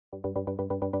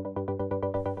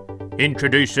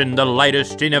Introducing the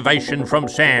latest innovation from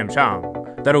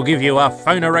Samsung that'll give you a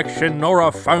phone erection or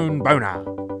a phone boner.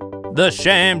 The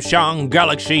Samsung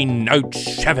Galaxy Note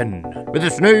 7 with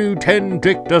its new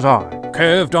 10-dick design,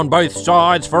 curved on both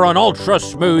sides for an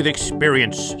ultra-smooth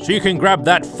experience, so you can grab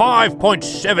that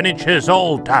 5.7 inches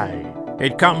all day.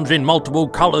 It comes in multiple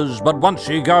colours, but once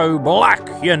you go black,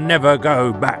 you never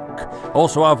go back.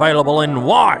 Also available in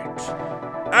white,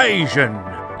 Asian,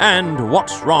 and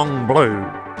what's wrong blue.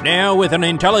 Now with an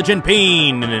intelligent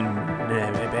peen.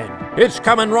 It's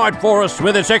coming right for us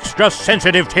with its extra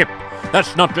sensitive tip.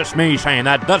 That's not just me saying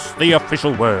that, that's the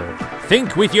official word.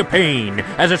 Think with your peen,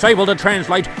 as it's able to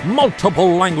translate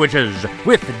multiple languages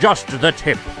with just the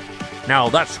tip. Now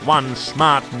that's one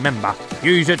smart member.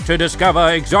 Use it to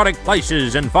discover exotic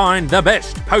places and find the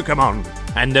best Pokemon.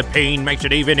 And the peen makes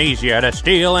it even easier to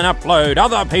steal and upload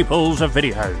other people's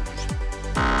videos.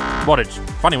 What, it's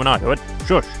funny when I do it?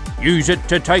 Shush. Use it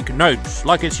to take notes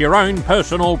like it's your own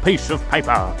personal piece of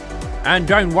paper. And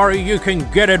don't worry, you can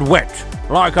get it wet,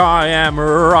 like I am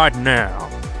right now.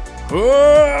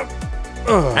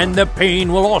 And the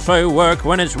peen will also work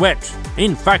when it's wet.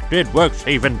 In fact, it works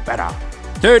even better.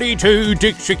 32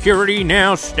 dick security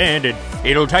now standard.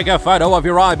 It'll take a photo of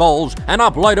your eyeballs and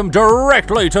upload them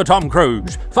directly to Tom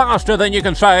Cruise, faster than you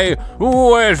can say,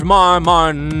 "Where's my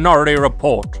Minority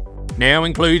Report?" Now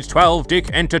includes 12 dick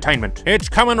entertainment. It's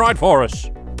coming right for us.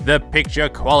 The picture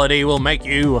quality will make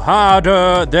you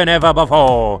harder than ever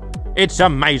before. It's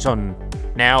amazing.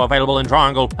 Now available in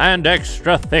triangle and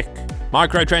extra thick.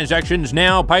 Microtransactions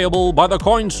now payable by the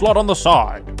coin slot on the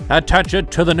side. Attach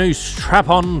it to the new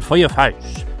strap-on for your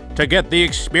face to get the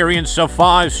experience of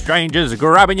 5 strangers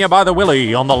grabbing you by the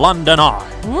willy on the London Eye.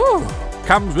 Woo.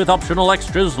 Comes with optional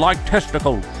extras like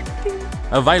testicles.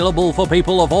 Available for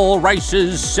people of all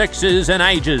races, sexes and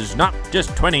ages, not just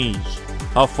 20s.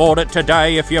 Afford it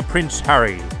today if you're Prince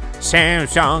Harry.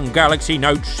 Samsung Galaxy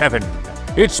Note 7.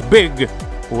 It's big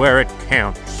where it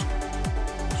counts.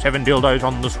 7 dildos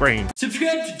on the screen.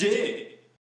 Subscribe today!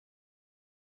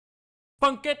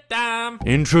 Punk it down!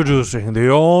 Introducing the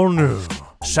all-new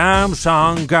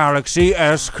Samsung Galaxy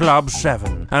S Club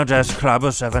 7 and S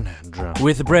Club 700.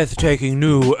 With breathtaking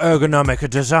new ergonomic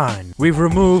design, we've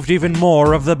removed even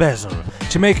more of the bezel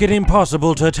to make it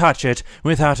impossible to touch it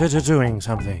without it doing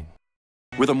something.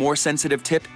 With a more sensitive tip,